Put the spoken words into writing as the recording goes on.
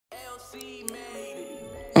Bang,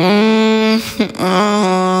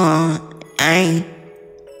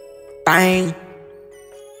 bang.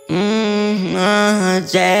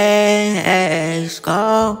 Just go,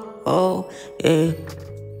 oh, yeah.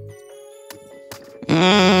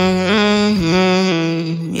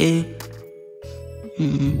 Yeah.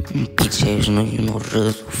 Bitch ass, you know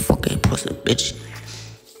this fucking pussy bitch.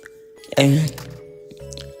 Yeah.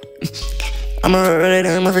 I'm a really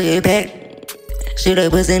motherfucking back. Shoot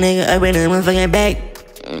that pussy nigga up in the motherfucking back.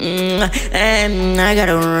 And I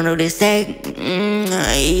gotta run up this sack.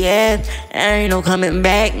 Yeah, ain't no coming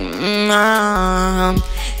back.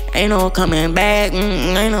 Ain't no coming back.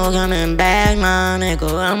 Ain't no coming back, nah, nigga.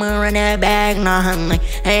 I'ma run that back, nah,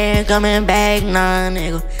 ain't coming back, nah,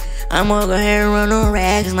 nigga. I'ma go ahead and run the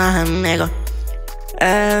racks, nah, nigga.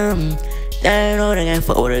 They know they can't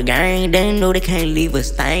fuck with the gang. They know they can't leave a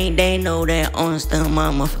stain. They know they understand my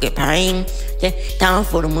motherfucking pain. Yeah, down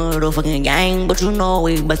for the motherfucking gang. But you know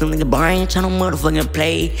we bust them nigga brain. Tryna motherfucking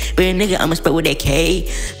play. Big nigga, I'ma spit with that K.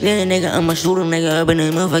 Little nigga, I'ma shoot a nigga up in the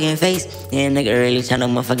motherfucking face. Yeah, nigga really tryna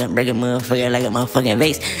motherfucking break a motherfucker like a motherfucking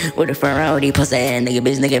vase. With the front row, they pussy ass nigga,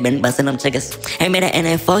 bitch nigga been bustin' them chickens. Ain't made that in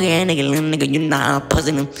that fucking nigga, little nigga, you know I'm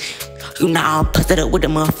pussing them. You know I'm busted up with the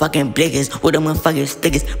motherfucking blickers, with the motherfucking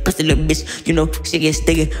stickers. Busted little bitch, you know she get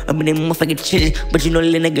sticky up in them motherfucking chitties. But you know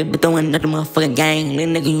little nigga be throwing up the motherfucking gang.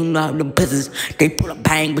 Little nigga, you know them pizzas, they pull a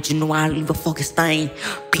bang, but you know I leave a fucking stain.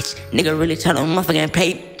 Bitch, nigga really tryna motherfucking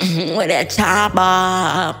pay with that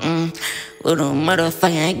chopper, with a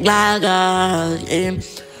motherfucking glider, yeah.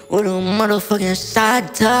 With a motherfucking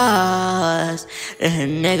shot toss.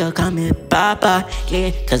 And nigga call me Papa,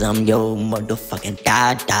 yeah. Cause I'm your motherfucking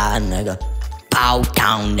dada, nigga. Bow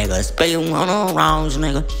down, nigga. Spray you on the rounds,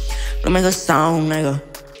 nigga. Don't make a sound, nigga.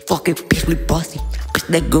 Fuck it, bitch, we bossy. Bitch,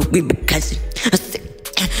 that good, we be cussing.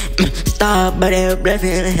 Stop, but they're bluffing,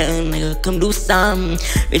 nigga, come do something.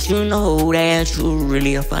 Bitch, you know that you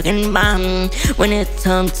really a fucking bomb. When it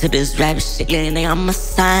comes to this rap shit, nigga, I'm a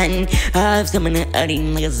sign. I have some of the other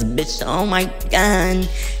niggas, bitch, oh my god.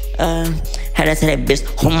 Had to tell that bitch,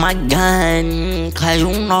 oh my god. Cause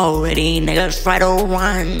you know already, niggas try to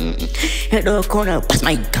run. Hit the corner, bust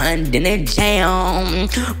my gun, then it jam.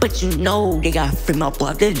 But you know they got free my off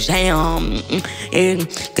the jam. Yeah,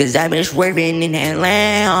 cause I been swerving in that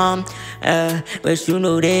lamb. But you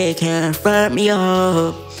know they can't front me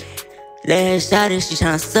up. Last shot she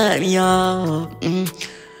tryna suck me up.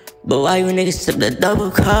 But why you niggas sip the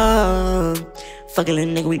double cup? Fuckin'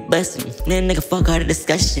 little nigga, we bustin'. Little nigga, fuck all the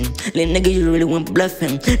discussion. Little nigga, you really went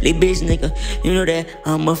bluffing. Little bitch nigga, you know that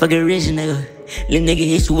I'm motherfucking rich nigga. Little nigga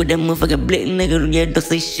hit you with that motherfucking blick nigga. Yeah, don't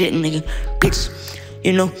say shit nigga. Bitch,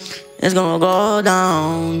 you know, it's gonna go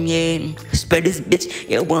down, yeah. Spread this bitch,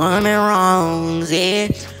 yeah, 100 rounds, yeah.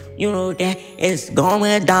 You know that it's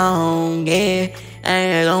going down, yeah. I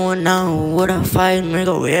ain't going down with a fight,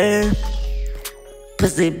 nigga, yeah.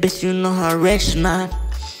 Pussy bitch, you know how rich now.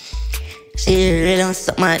 She really don't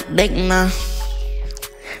suck my dick now.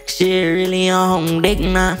 She really on dick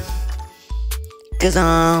now. Cause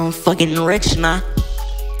I'm fucking rich now.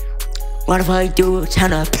 What if I do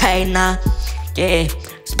tryna pay now? Yeah,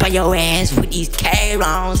 spray your ass with these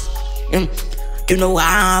K-rounds. You know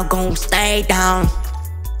I'm gon' stay down.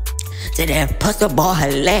 Till that pussy boy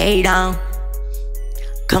lay down.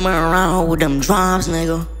 Coming around with them drums,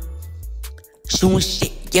 nigga. Shooting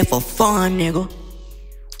shit, yeah, for fun, nigga.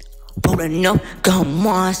 Pulling up, come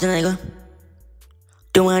on, nigga.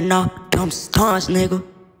 Doing all dumb stunts, nigga.